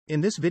In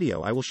this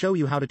video I will show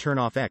you how to turn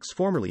off X,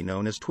 formerly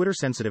known as Twitter,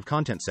 sensitive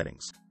content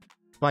settings.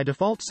 By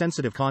default,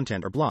 sensitive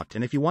content are blocked,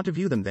 and if you want to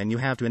view them, then you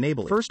have to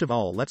enable it. First of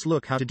all, let's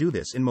look how to do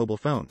this in mobile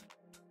phone.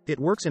 It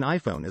works in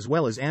iPhone as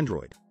well as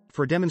Android.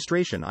 For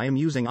demonstration I am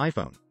using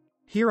iPhone.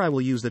 Here I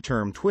will use the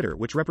term Twitter,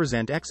 which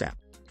represent X app.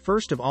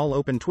 First of all,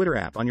 open Twitter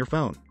app on your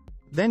phone.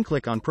 Then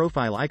click on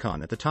profile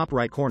icon at the top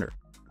right corner.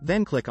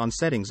 Then click on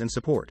settings and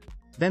support.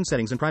 Then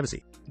settings and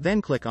privacy.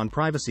 Then click on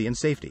privacy and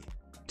safety.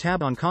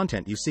 Tab on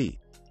content you see.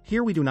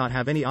 Here we do not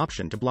have any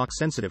option to block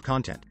sensitive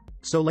content.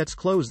 So let's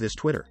close this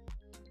Twitter.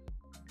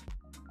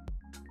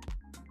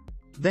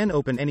 Then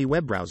open any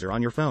web browser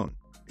on your phone.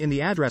 In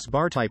the address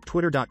bar type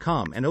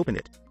twitter.com and open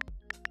it.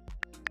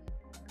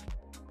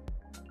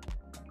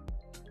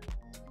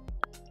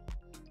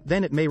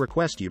 Then it may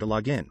request you to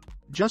log in.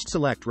 Just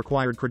select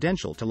required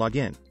credential to log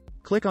in.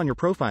 Click on your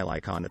profile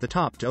icon at the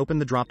top to open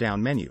the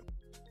drop-down menu.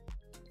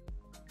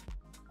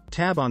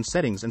 Tab on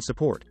settings and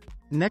support.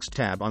 Next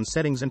tab on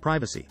settings and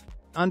privacy.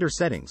 Under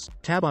settings,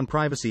 tab on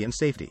privacy and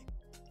safety.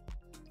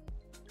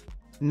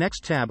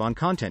 Next tab on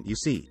content you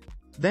see.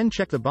 Then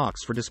check the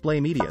box for display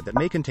media that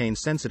may contain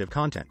sensitive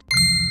content.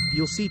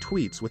 You'll see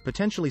tweets with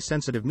potentially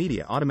sensitive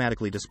media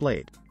automatically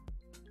displayed.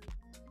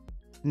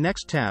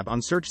 Next tab on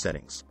search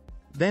settings.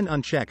 Then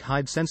uncheck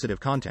hide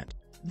sensitive content.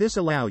 This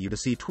allows you to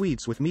see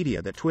tweets with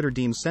media that Twitter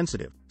deems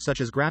sensitive,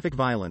 such as graphic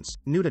violence,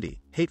 nudity,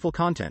 hateful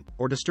content,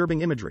 or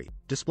disturbing imagery,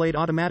 displayed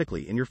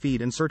automatically in your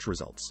feed and search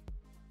results.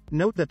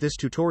 Note that this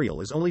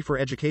tutorial is only for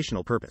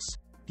educational purpose.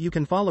 You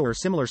can follow or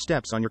similar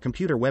steps on your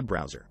computer web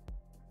browser.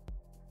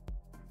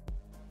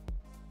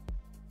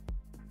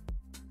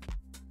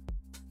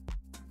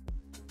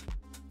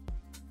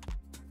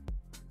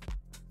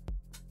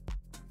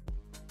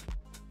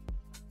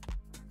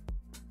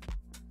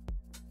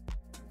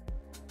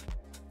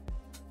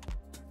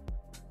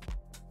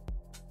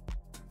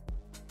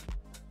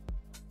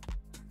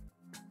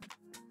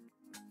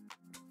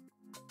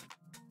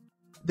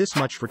 This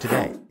much for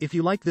today. If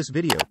you liked this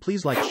video,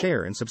 please like,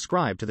 share and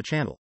subscribe to the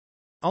channel.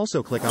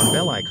 Also click on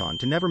bell icon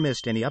to never miss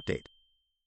any update.